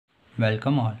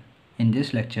Welcome all. In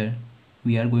this lecture,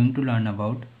 we are going to learn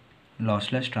about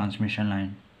lossless transmission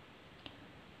line.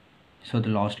 So the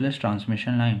lossless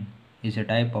transmission line is a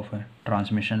type of a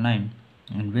transmission line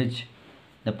in which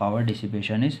the power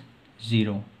dissipation is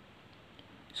zero.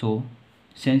 So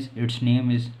since its name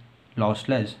is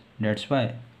lossless, that's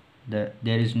why there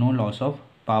is no loss of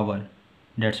power.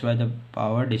 That's why the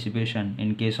power dissipation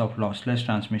in case of lossless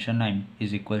transmission line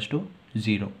is equals to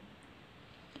 0.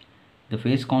 The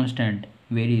phase constant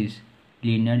varies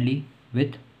linearly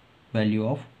with value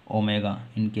of omega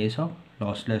in case of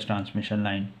lossless transmission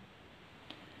line.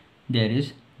 There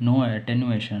is no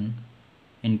attenuation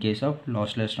in case of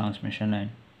lossless transmission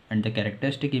line, and the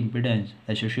characteristic impedance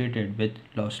associated with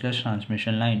lossless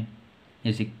transmission line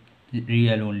is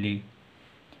real only.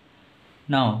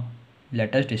 Now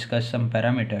let us discuss some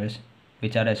parameters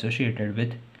which are associated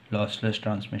with lossless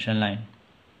transmission line.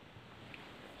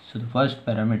 So the first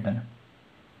parameter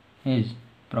is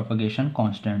propagation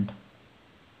constant.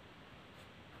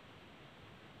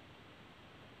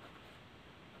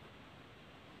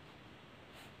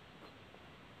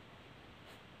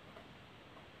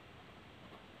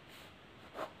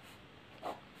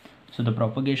 So the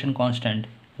propagation constant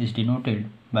is denoted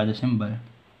by the symbol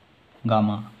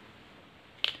gamma.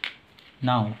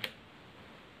 Now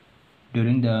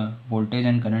during the voltage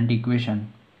and current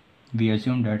equation, we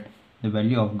assume that the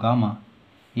value of gamma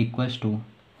equals to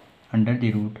under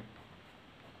the root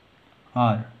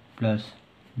R plus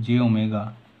j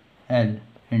omega L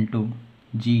into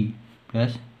G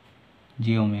plus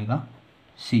j omega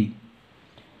C.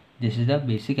 This is the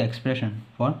basic expression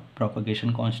for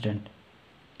propagation constant.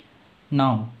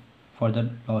 Now for the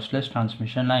lossless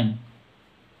transmission line,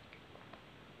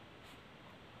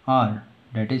 R,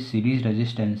 that is series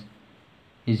resistance,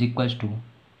 is equals to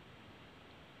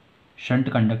shunt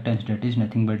conductance, that is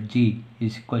nothing but G,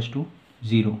 is equals to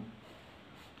 0.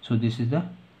 So this is the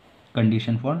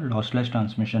condition for lossless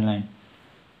transmission line.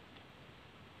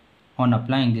 On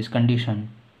applying this condition,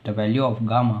 the value of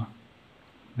gamma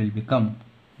will become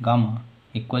gamma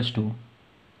equals to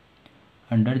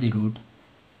under the root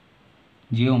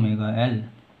j omega L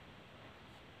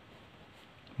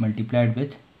multiplied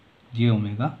with j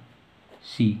omega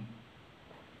C,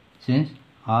 since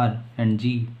R and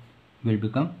G will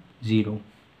become 0.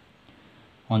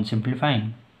 On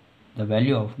simplifying, the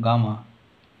value of gamma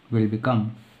will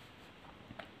become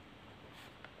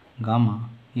gamma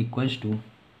equals to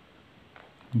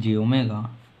j omega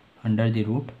under the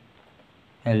root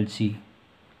LC.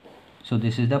 So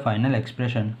this is the final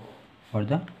expression for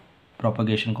the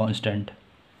propagation constant.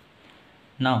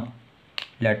 Now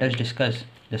let us discuss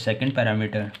the second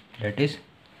parameter, that is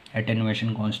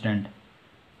attenuation constant.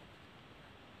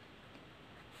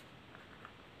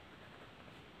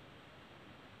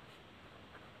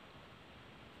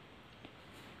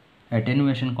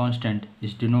 Attenuation constant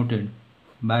is denoted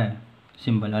by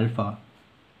symbol alpha,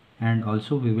 and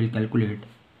also we will calculate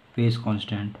phase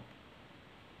constant,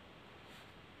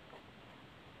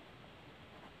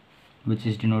 which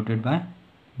is denoted by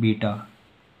beta.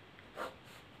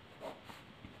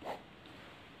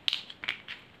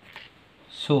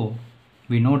 So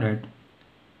we know that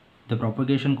the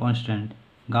propagation constant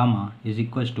gamma is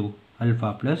equals to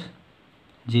alpha plus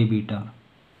j beta.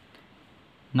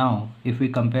 Now if we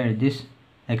compare this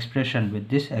expression with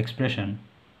this expression,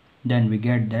 then we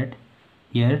get that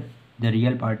here the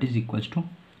real part is equals to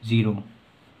 0.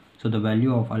 So the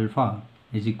value of alpha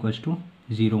is equals to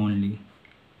 0 only.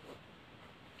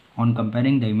 On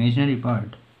comparing the imaginary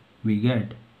part, we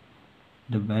get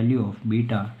the value of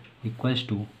beta equals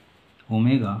to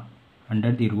omega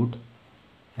under the root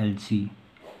LC.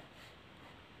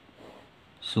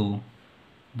 So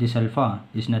this alpha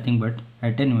is nothing but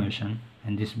attenuation,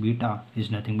 and this beta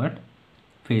is nothing but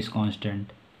phase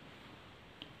constant.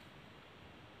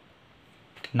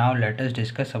 Now let us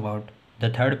discuss about the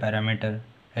third parameter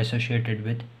associated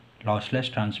with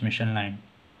lossless transmission line,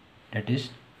 that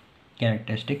is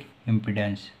characteristic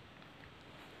impedance.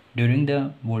 During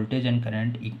the voltage and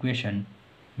current equation,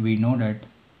 we know that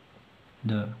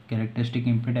the characteristic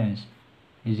impedance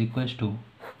is equals to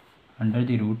under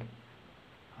the root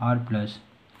R plus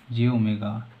j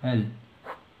omega L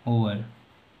over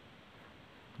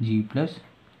G plus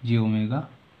j omega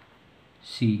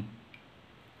C.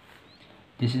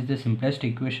 This is the simplest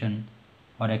equation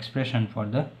or expression for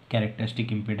the characteristic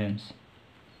impedance.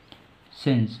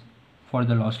 Since for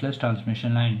the lossless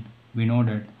transmission line, we know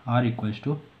that R equals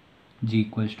to G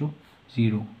equals to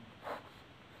 0.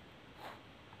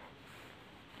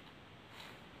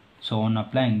 So on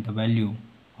applying the value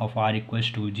of R equals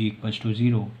to G equals to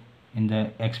 0 in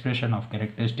the expression of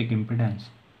characteristic impedance,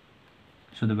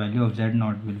 So the value of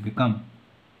Z0 will become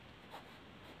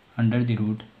under the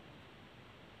root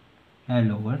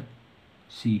L over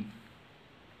C.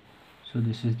 So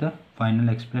this is the final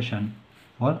expression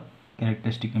for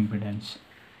characteristic impedance.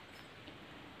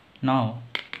 Now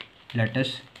let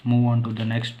us move on to the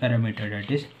next parameter,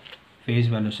 that is phase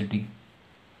velocity.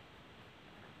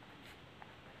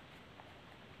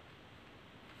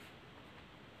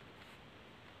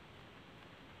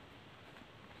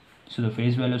 So the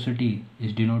phase velocity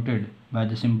is denoted by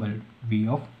the symbol V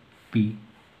of P.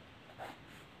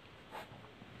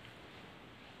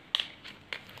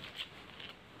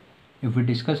 If we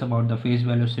discuss about the phase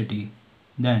velocity,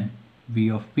 then V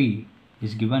of P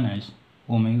is given as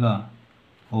omega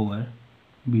over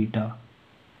beta.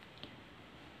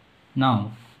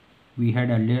 Now we had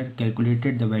earlier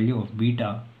calculated the value of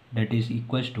beta, that is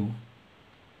equals to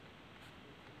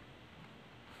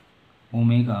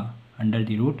omega under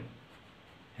the root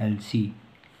LC.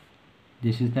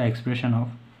 This is the expression of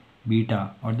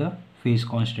beta or the phase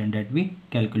constant that we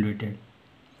calculated.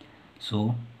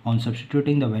 So on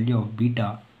substituting the value of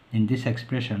beta in this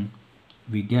expression,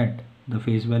 we get the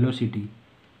phase velocity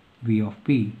V of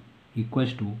P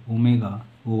equals to omega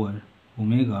over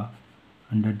omega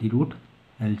under the root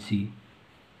LC.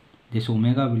 This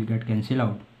omega will get cancelled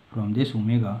out from this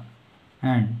omega,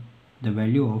 and the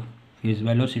value of phase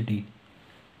velocity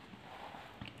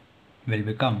will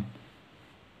become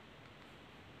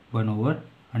 1 over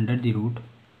under the root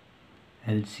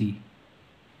LC.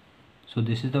 So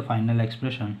this is the final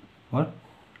expression for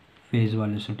phase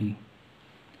velocity.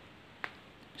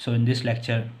 So in this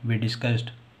lecture we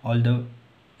discussed all the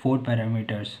 4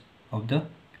 parameters of the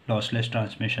lossless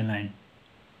transmission line.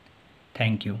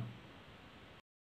 Thank you.